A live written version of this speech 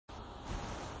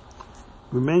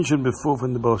We mentioned before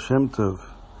from the Baal Shem Tov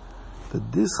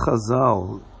that this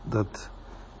Chazal, that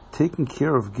taking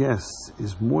care of guests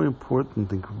is more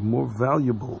important and more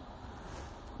valuable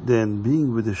than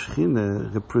being with the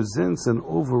Shekhinah, represents an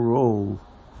overall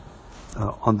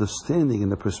understanding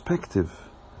and a perspective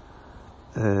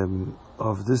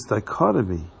of this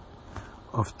dichotomy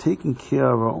of taking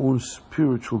care of our own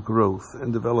spiritual growth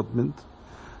and development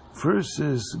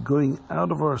versus going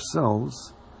out of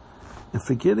ourselves and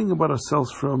forgetting about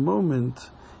ourselves for a moment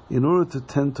in order to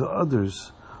tend to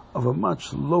others of a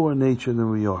much lower nature than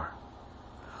we are.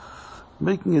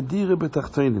 Making a dira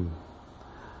b'tachtenim.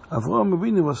 Avraham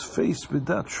Avinu was faced with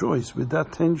that choice, with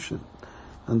that tension.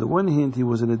 On the one hand, he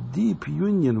was in a deep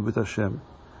union with Hashem,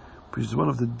 which is one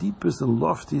of the deepest and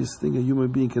loftiest things a human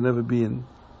being can ever be in.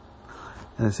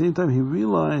 And at the same time, he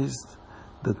realized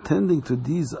that tending to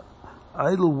these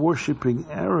idol-worshipping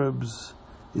Arabs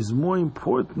is more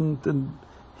important than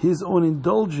his own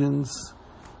indulgence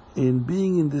in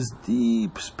being in this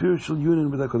deep spiritual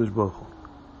union with HaKadosh Baruch Hu.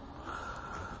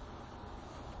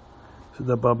 So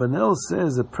the Barbanel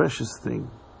says a precious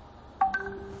thing.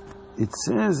 It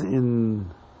says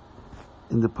in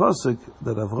the pasuk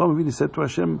that Avraham Avinu said to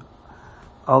Hashem,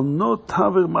 "Al no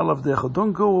taver malavdecha,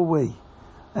 don't go away.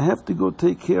 I have to go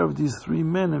take care of these three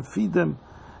men and feed them.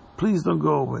 Please don't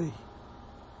go away."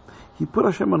 He put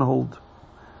Hashem on hold.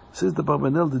 Says the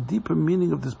Barbanel, the deeper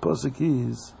meaning of this pasuk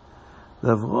is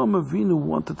that Avraham Avinu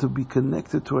wanted to be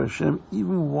connected to Hashem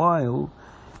even while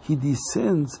he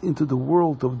descends into the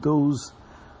world of those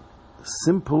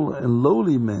simple and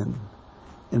lowly men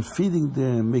and feeding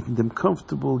them, making them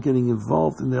comfortable, getting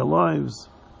involved in their lives.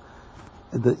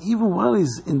 And that even while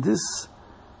he's in this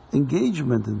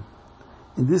engagement and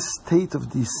in this state of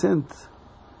descent,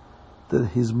 that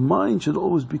his mind should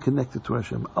always be connected to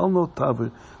Hashem. Al no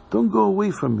taver, don't go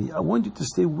away from me. I want you to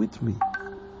stay with me.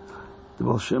 The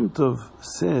Baal Shem Tov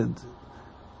said,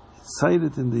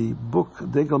 cited in the book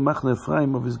Degel Machne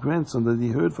Ephraim of his grandson, that he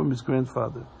heard from his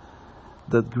grandfather,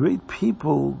 that great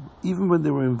people, even when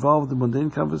they were involved in mundane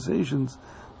conversations,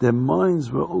 their minds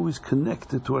were always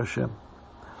connected to Hashem.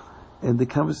 And the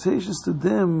conversations to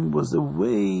them was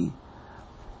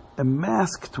a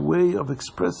masked way of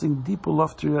expressing deeper,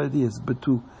 loftier ideas. But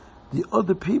to the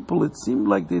other people, it seemed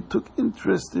like they took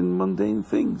interest in mundane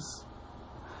things.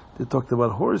 They talked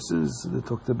about horses, they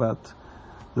talked about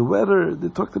the weather, they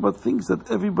talked about things that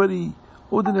everybody,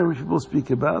 ordinary people, speak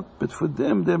about, but for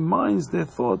them, their minds, their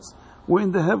thoughts were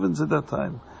in the heavens at that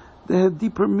time. They had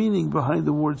deeper meaning behind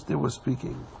the words they were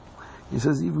speaking. He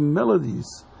says even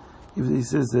melodies. He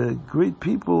says great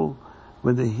people,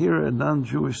 when they hear a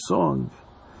non-Jewish song,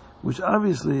 which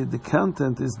obviously the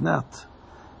content is not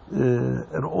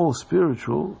at all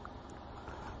spiritual,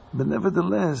 but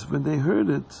nevertheless, when they heard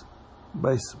it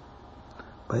by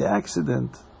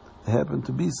accident, they happened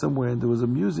to be somewhere and there was a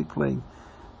music playing,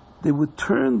 they would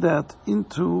turn that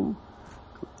into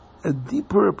a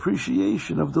deeper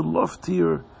appreciation of the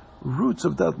loftier roots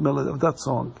of that melody, of that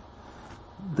song.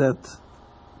 That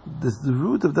the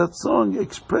root of that song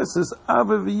expresses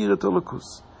Ave v'yirat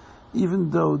Elokus,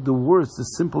 even though the words, the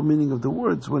simple meaning of the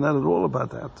words, were not at all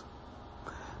about that.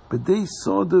 But they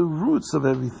saw the roots of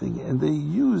everything, and they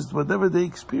used whatever they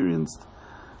experienced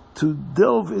to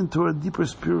delve into a deeper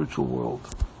spiritual world.